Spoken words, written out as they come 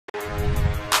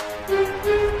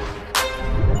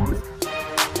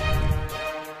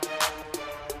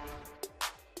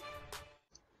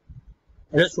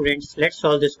Hello students, let's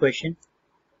solve this question.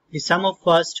 The sum of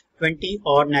first 20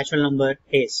 odd natural number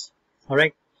is.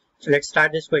 Alright, so let's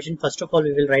start this question. First of all,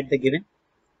 we will write the given,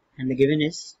 and the given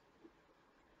is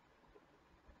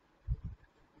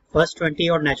first 20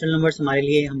 odd natural numbers हमारे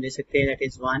लिए हम ले सकते हैं, that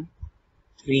is 1,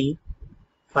 3,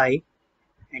 5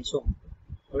 and so on.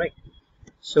 Alright,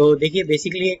 so देखिए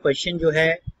basically ये question जो है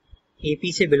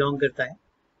AP से belong करता है,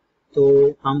 तो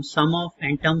हम sum of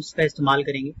n terms का इस्तेमाल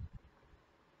करेंगे.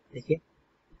 देखिए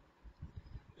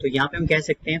तो यहाँ पे हम कह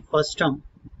सकते हैं first term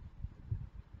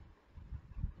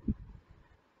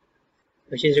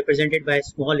which is represented by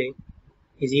small a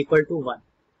is equal to 1.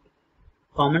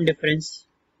 Common difference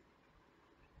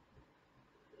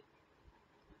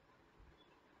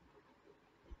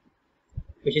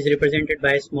which is represented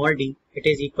by small d, it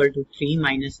is equal to 3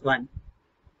 minus 1,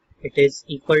 it is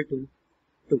equal to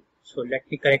 2. So let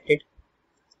me correct it,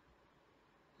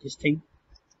 this thing.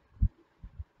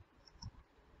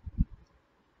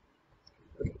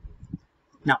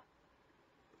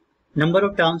 Number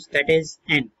of terms, that is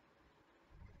n,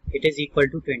 it is equal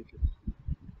to 20.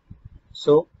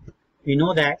 So we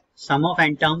know that sum of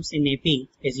n terms in AP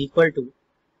is equal to,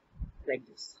 like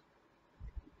this,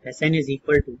 Sn is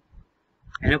equal to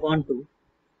n upon 2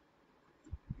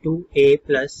 2a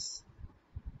plus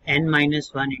n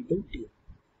minus 1 into d.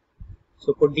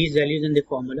 So put these values in the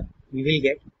formula, we will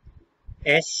get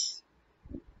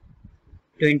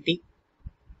S20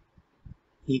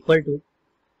 equal to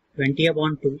 20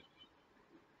 upon 2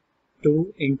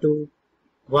 2 into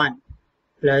 1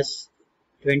 plus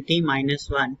 20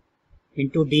 minus 1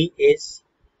 into d is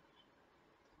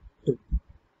 2.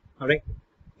 Alright,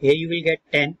 here you will get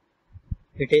 10,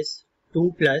 it is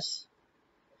 2 plus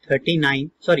 19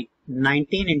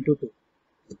 into 2,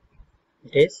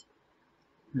 it is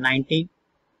 19,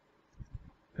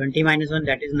 20 minus 1,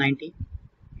 that is 19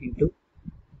 into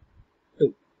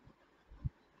 2.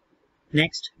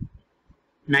 Next,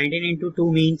 19 into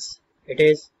 2 means it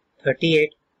is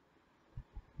 38,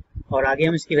 और आगे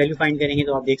हम इसकी value find करेंगे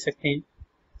तो आप देख सकते हैं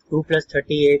 2 plus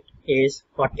 38 is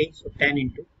 40, so 10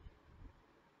 into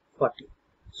 40.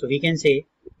 So we can say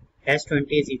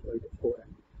S20 is equal to 400.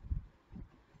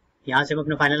 यहाँ से हम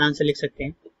अपना फाइनल आंसर लिख सकते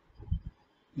हैं.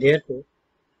 Therefore,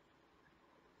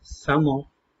 sum of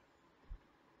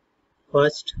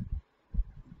first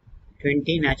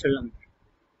 20 natural number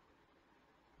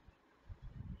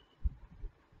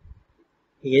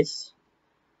is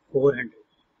 400,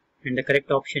 and the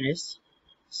correct option is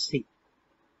C.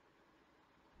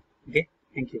 Okay,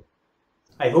 thank you.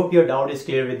 I hope your doubt is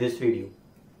clear with this video.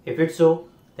 If it's so,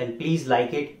 then please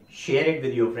like it, share it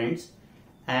with your friends,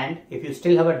 and if you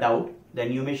still have a doubt,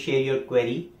 then you may share your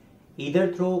query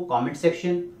either through comment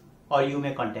section or you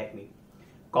may contact me.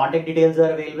 Contact details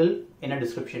are available in a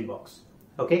description box.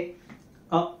 Okay,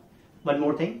 one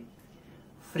more thing,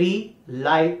 free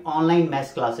live online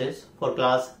maths classes for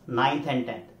class 9th and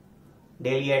 10th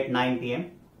daily at 9 PM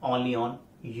only on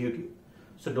YouTube.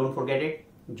 So don't forget it,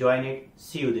 join it,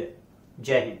 see you there.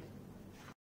 Jai Hind.